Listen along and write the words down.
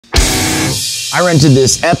I rented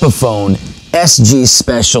this Epiphone SG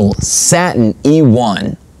Special Satin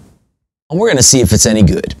E1, and we're gonna see if it's any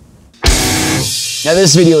good. Now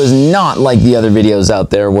this video is not like the other videos out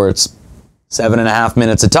there where it's 7.5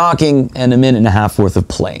 minutes of talking and 1.5 minutes worth of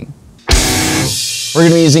playing. We're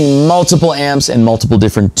gonna be using multiple amps and multiple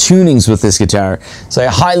different tunings with this guitar, so I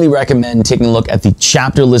highly recommend taking a look at the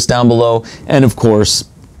chapter list down below and of course,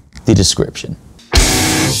 the description.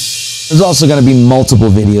 There's also gonna be multiple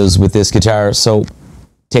videos with this guitar, so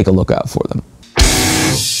take a look out for them.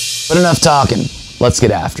 But enough talking, let's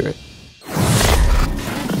get after it.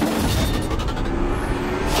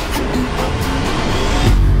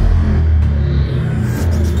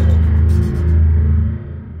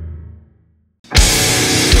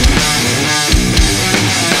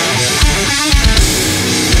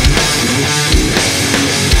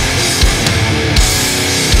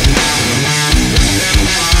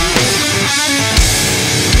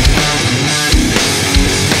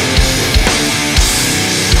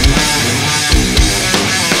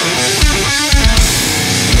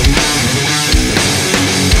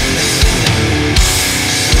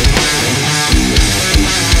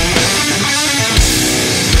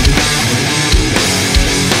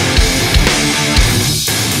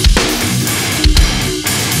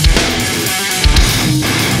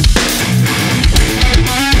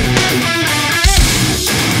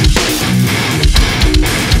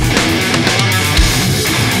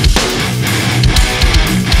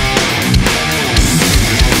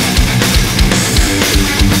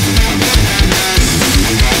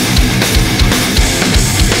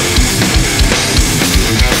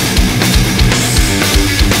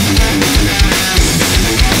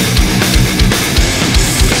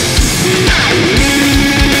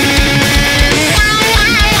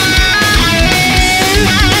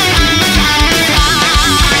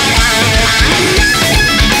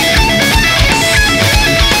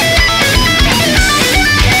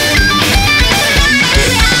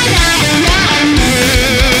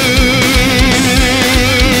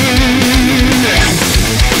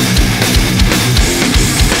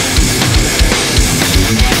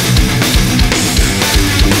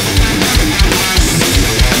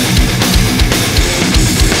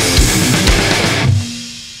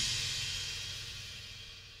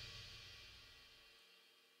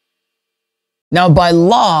 Now, by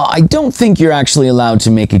law, I don't think you're actually allowed to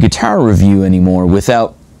make a guitar review anymore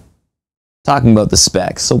without talking about the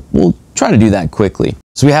specs, so we'll try to do that quickly.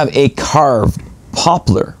 So we have a carved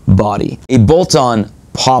poplar body, a bolt-on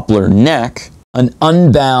poplar neck, an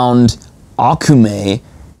unbound Akume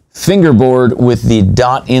fingerboard with the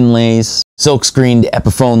dot inlays, silk-screened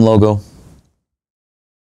Epiphone logo,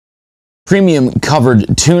 premium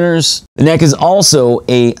covered tuners. The neck is also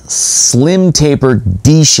a slim taper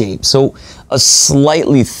D shape, so a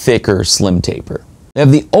slightly thicker slim taper. They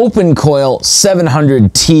have the open coil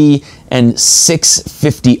 700T and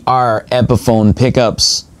 650R Epiphone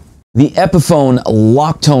pickups. The Epiphone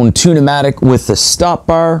Locktone Tune-o-matic with the stop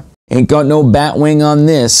bar. Ain't got no bat wing on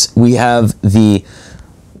this. We have the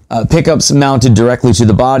pickups mounted directly to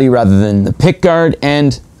the body rather than the pick guard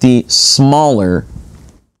and the smaller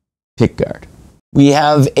pick guard. We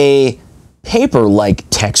have a paper-like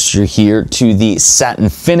texture here to the satin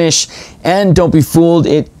finish, and don't be fooled,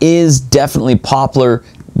 it is definitely poplar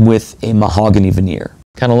with a mahogany veneer.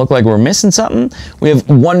 Kind of look like we're missing something. We have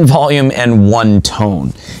one volume and one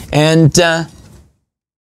tone. And I'm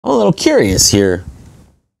a little curious here.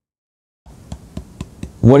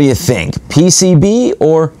 What do you think? PCB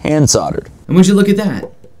or hand soldered? And would you look at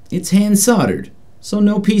that? It's hand soldered, so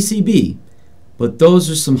no PCB. But those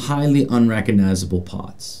are some highly unrecognizable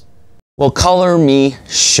pots. Well, color me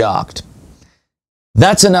shocked.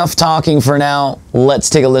 That's enough talking for now.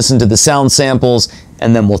 Let's take a listen to the sound samples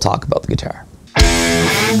and then we'll talk about the guitar.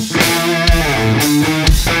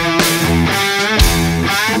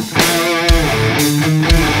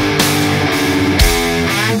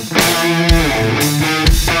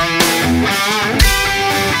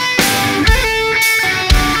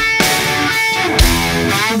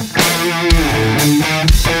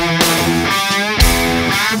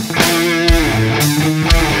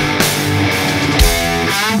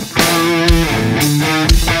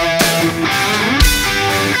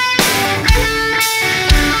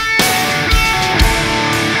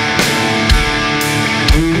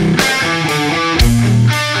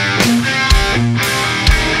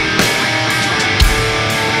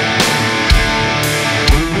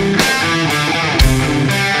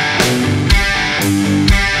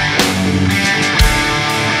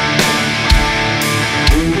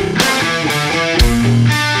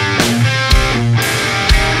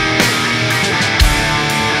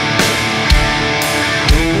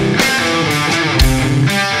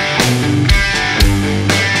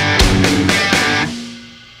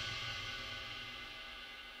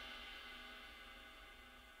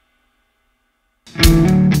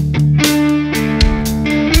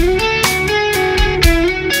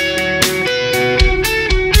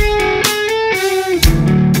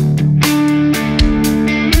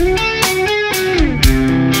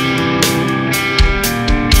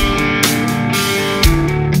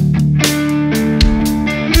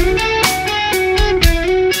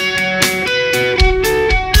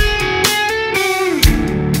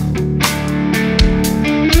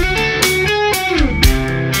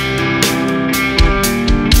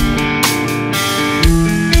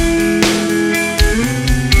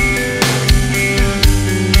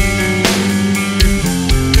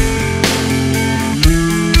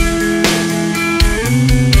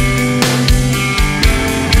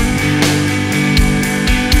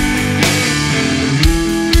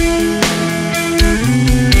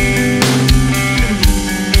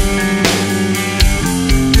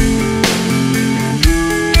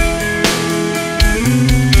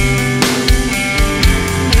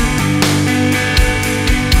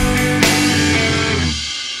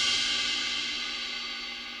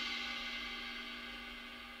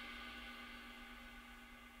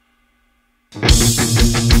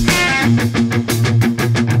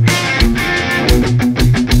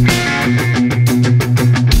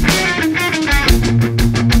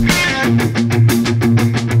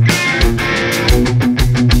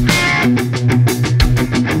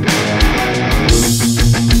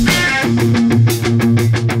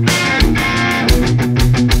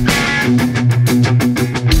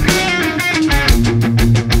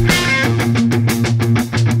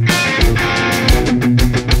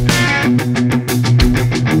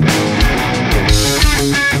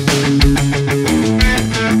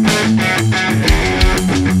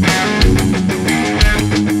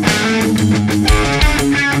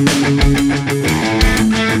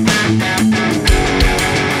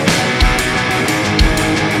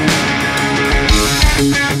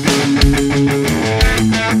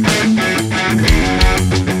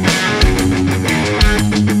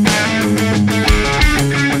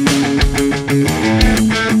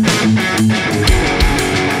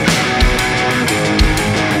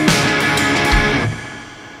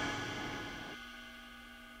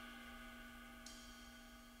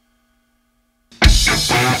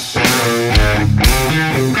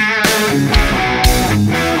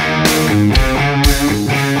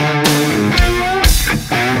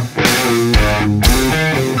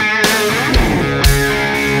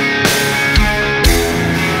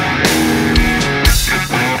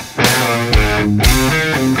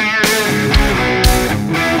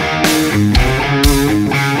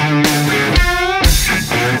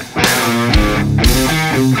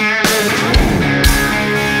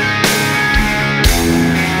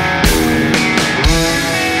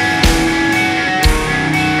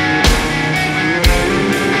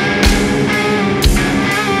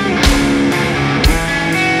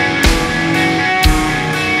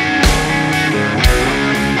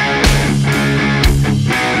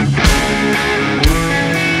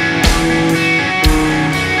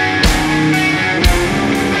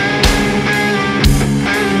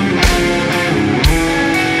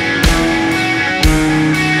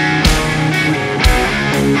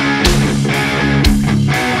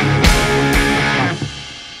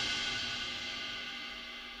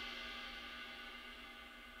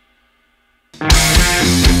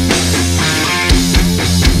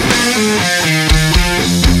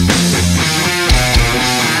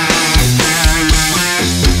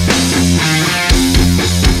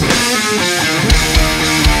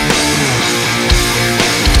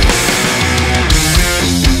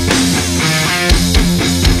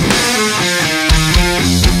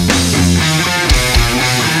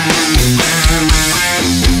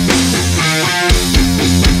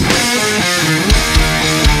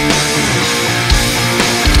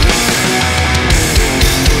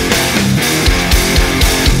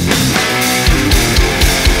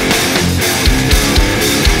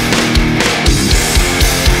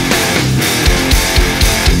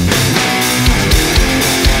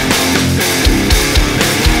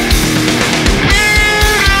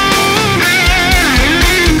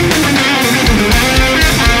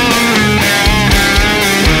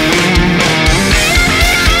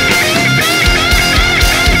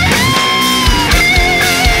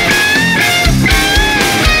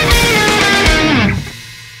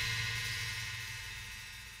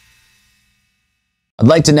 I'd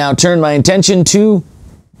like to now turn my attention to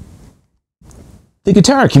the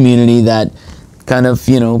guitar community that kind of,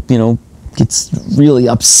 gets really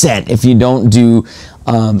upset if you don't do,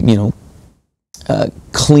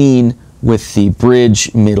 clean with the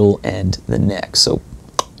bridge, middle, and the neck. So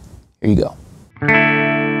here you go.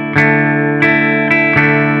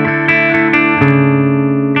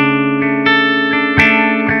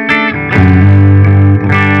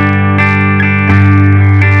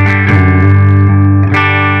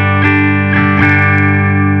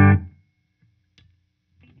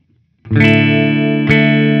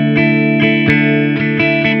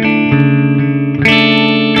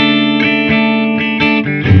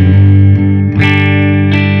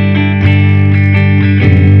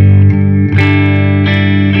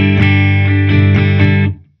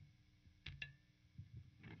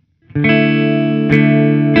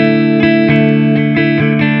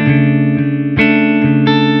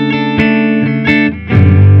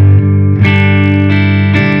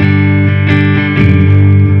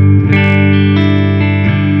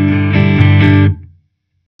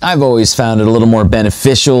 I've always found it a little more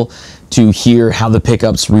beneficial to hear how the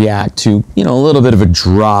pickups react to, a little bit of a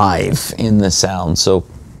drive in the sound. So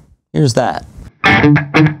here's that.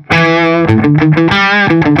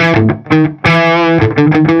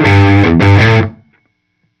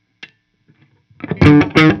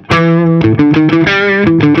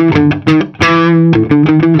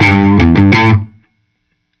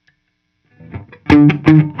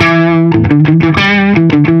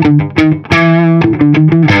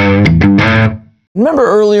 Remember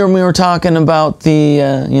earlier when we were talking about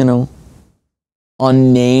the,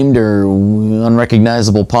 unnamed or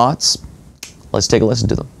unrecognizable pots? Let's take a listen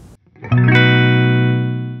to them.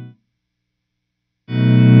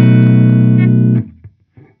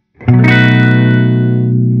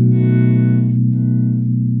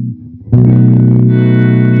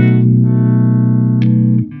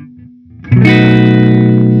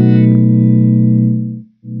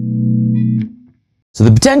 So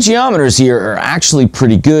the potentiometers here are actually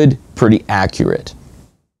pretty good, pretty accurate.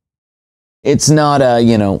 It's not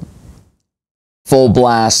a, full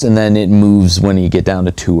blast and then it moves when you get down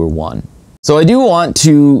to 2 or 1. So I do want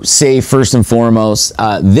to say first and foremost,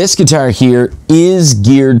 this guitar here is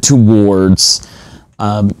geared towards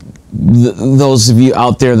those of you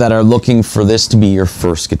out there that are looking for this to be your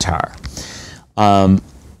first guitar. On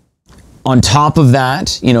top of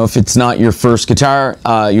that, if it's not your first guitar,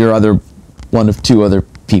 you're one of 2 other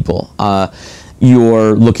people.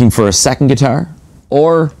 You're looking for a second guitar,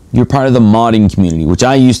 or you're part of the modding community, which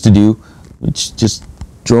I used to do, which just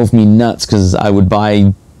drove me nuts because I would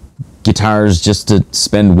buy guitars just to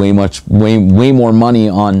spend way more money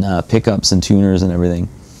on pickups and tuners and everything.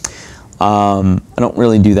 I don't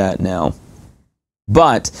really do that now.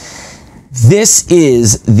 But this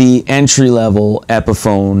is the entry-level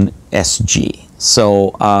Epiphone SG.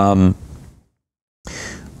 So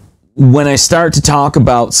when I start to talk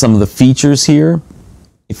about some of the features here,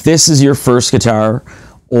 if this is your first guitar,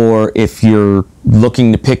 or if you're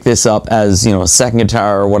looking to pick this up as, a second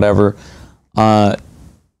guitar or whatever, don't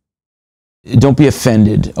be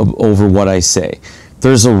offended over what I say.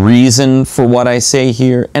 There's a reason for what I say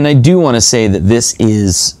here, and I do want to say that this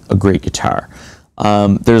is a great guitar.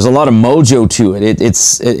 There's a lot of mojo to it.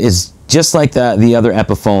 It's just like the other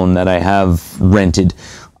Epiphone that I have rented.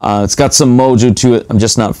 It's got some mojo to it. I'm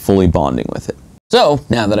just not fully bonding with it. So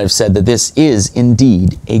now that I've said that this is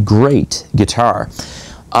indeed a great guitar,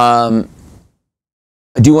 I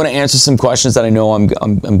do want to answer some questions that I know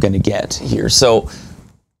I'm going to get here. So,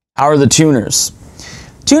 how are the tuners?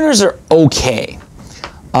 Tuners are okay.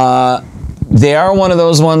 They are one of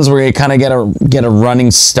those ones where you kind of get a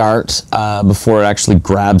running start before it actually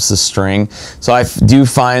grabs the string. So I do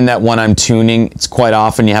find that when I'm tuning, it's quite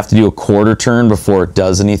often you have to do a quarter turn before it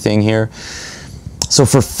does anything here. So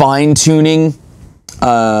for fine tuning,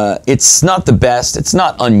 it's not the best. It's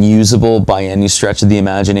not unusable by any stretch of the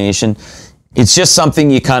imagination. It's just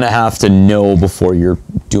something you kind of have to know before you're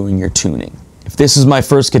doing your tuning. If this is my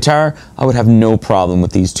first guitar, I would have no problem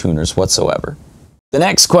with these tuners whatsoever. The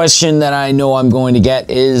next question that I know I'm going to get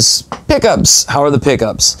is pickups. How are the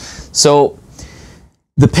pickups? So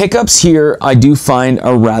the pickups here I do find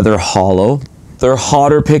are rather hollow. They're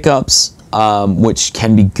hotter pickups, which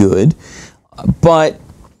can be good, but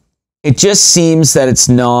it just seems that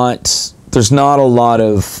there's not a lot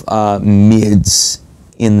of mids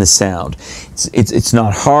in the sound. It's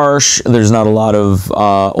not harsh. There's not a lot of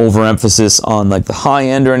overemphasis on like the high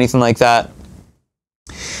end or anything like that.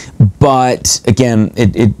 But again,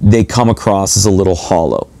 they come across as a little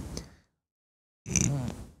hollow.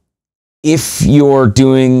 If you're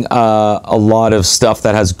doing a lot of stuff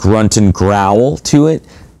that has grunt and growl to it,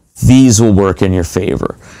 these will work in your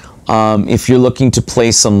favor. If you're looking to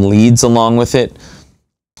play some leads along with it,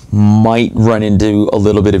 might run into a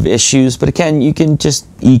little bit of issues, but again, you can just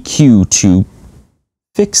EQ to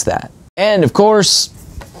fix that. And of course,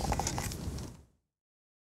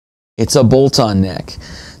 it's a bolt-on neck.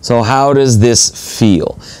 So how does this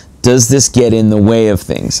feel? Does this get in the way of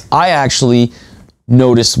things? I actually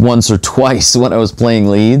noticed once or twice when I was playing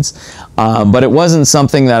leads, but it wasn't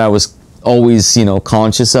something that I was always, you know,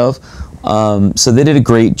 conscious of. So they did a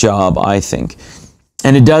great job, I think.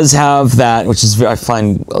 And it does have that, which is I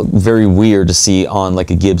find very weird to see on like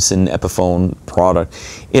a Gibson Epiphone product.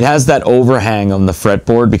 It has that overhang on the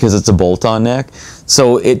fretboard because it's a bolt-on neck.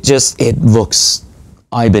 So it looks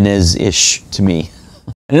Ibanez-ish to me.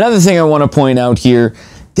 And another thing I want to point out here,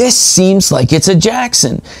 this seems like it's a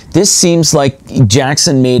Jackson. This seems like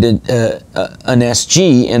Jackson made an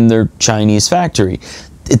SG in their Chinese factory.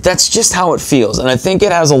 That's just how it feels. And I think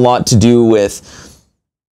it has a lot to do with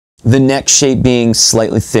the neck shape being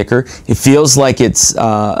slightly thicker. It feels like it's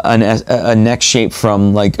a neck shape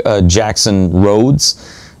from like a Jackson Rhodes,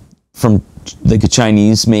 from like a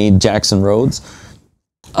Chinese-made Jackson Rhodes.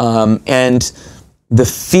 And the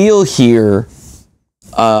feel here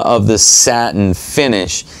of the satin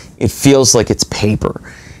finish, it feels like it's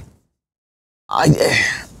paper.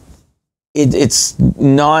 It's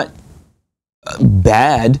not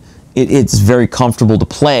bad. It's very comfortable to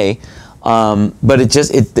play. But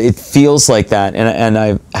it feels like that, and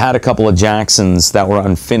I've had a couple of Jacksons that were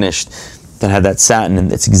unfinished that had that satin,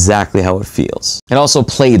 and that's exactly how it feels. It also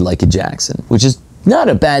played like a Jackson, which is not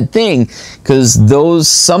a bad thing, because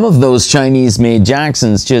some of those Chinese-made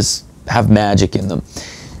Jacksons just have magic in them.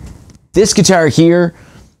 This guitar here,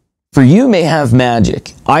 for you, may have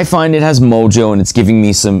magic. I find it has mojo, and it's giving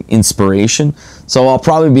me some inspiration, so I'll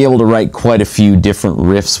probably be able to write quite a few different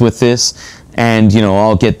riffs with this. And, you know,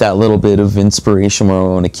 I'll get that little bit of inspiration where I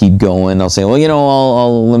want to keep going. I'll say, well, you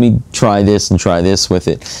know, let me try this and try this with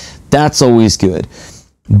it. That's always good.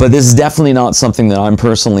 But this is definitely not something that I'm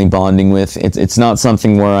personally bonding with. It's not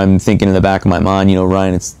something where I'm thinking in the back of my mind, you know,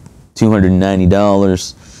 Ryan, it's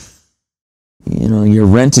 $290. You know, you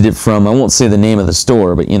rented it from, I won't say the name of the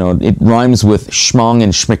store, but, you know, it rhymes with schmong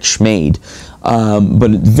and schmick-schmade.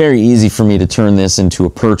 But it's very easy for me to turn this into a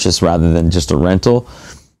purchase rather than just a rental.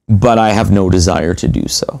 But I have no desire to do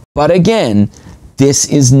so. But again, this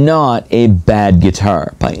is not a bad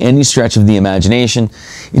guitar by any stretch of the imagination.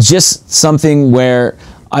 It's just something where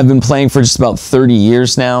I've been playing for just about 30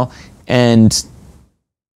 years now, and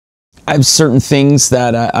I have certain things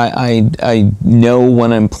that I know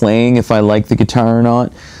when I'm playing if I like the guitar or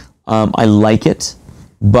not. I like it,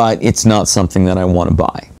 but it's not something that I want to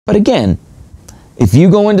buy. But again, if you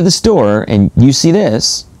go into the store and you see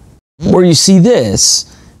this, or you see this,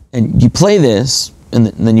 and you play this, and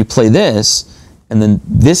then you play this, and then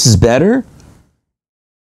this is better,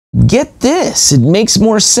 get this. It makes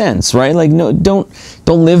more sense, right? Like, no, don't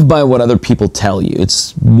live by what other people tell you.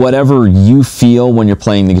 It's whatever you feel when you're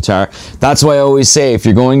playing the guitar. That's why I always say, if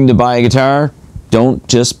you're going to buy a guitar, don't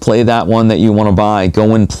just play that one that you want to buy.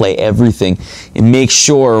 Go and play everything, and make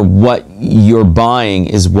sure what you're buying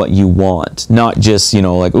is what you want. Not just, you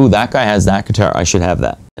know, like, ooh, that guy has that guitar, I should have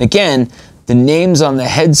that. Again, the names on the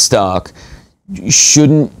headstock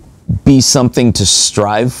shouldn't be something to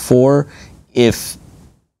strive for if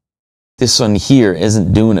this one here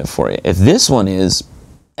isn't doing it for you. If this one is,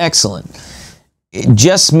 excellent. It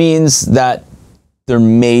just means that they're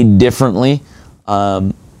made differently.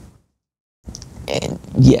 And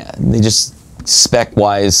yeah, they just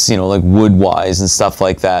spec-wise, you know, like wood-wise and stuff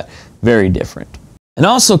like that, very different. And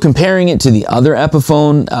also comparing it to the other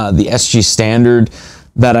Epiphone, the SG Standard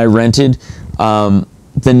that I rented,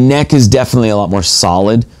 the neck is definitely a lot more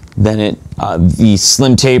solid than it. The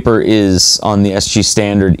slim taper is on the SG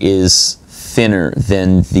Standard is thinner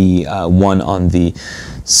than the one on the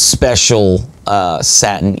special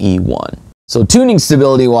Satin E1. So tuning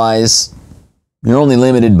stability wise, you're only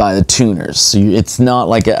limited by the tuners. So it's not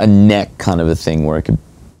like a neck kind of a thing where it could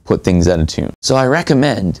put things out of tune. So I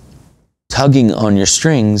recommend tugging on your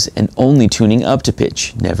strings and only tuning up to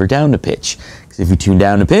pitch, never down to pitch. Because if you tune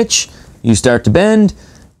down to pitch, you start to bend,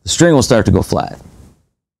 the string will start to go flat.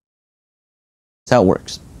 That's how it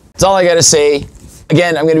works. That's all I gotta say.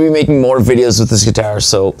 Again, I'm gonna be making more videos with this guitar,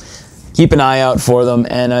 so keep an eye out for them,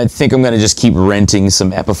 and I think I'm gonna just keep renting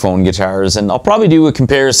some Epiphone guitars, and I'll probably do a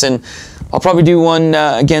comparison. I'll probably do one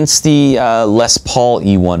against the Les Paul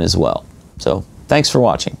E1 as well. So, thanks for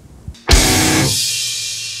watching.